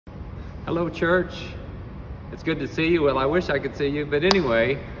Hello, church. It's good to see you. Well, I wish I could see you, but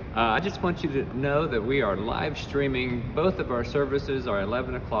anyway, I just want you to know that we are live streaming both of our services, our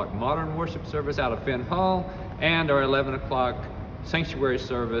 11 o'clock modern worship service out of Finn Hall and our 11 o'clock sanctuary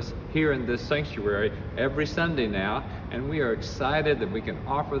service here in this sanctuary every Sunday now, and we are excited that we can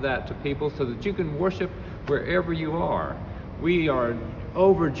offer that to people so that you can worship wherever you are. We are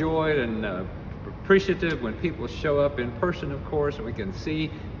overjoyed and appreciative when people show up in person, of course, and we can see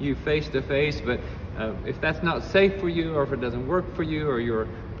you face to face. But if that's not safe for you, or if it doesn't work for you, or you're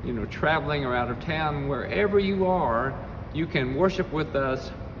traveling or out of town, wherever you are, you can worship with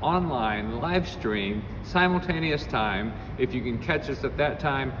us online, live stream, simultaneous time, if you can catch us at that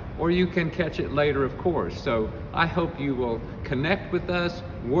time, or you can catch it later, of course. So I hope you will connect with us,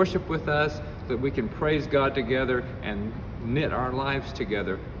 worship with us, so that we can praise God together and knit our lives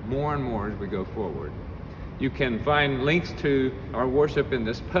together more and more as we go forward. You can find links to our worship in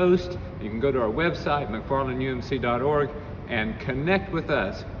this post. You can go to our website, McFarlinUMC.org, and connect with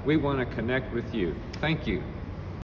us. We want to connect with you. Thank you.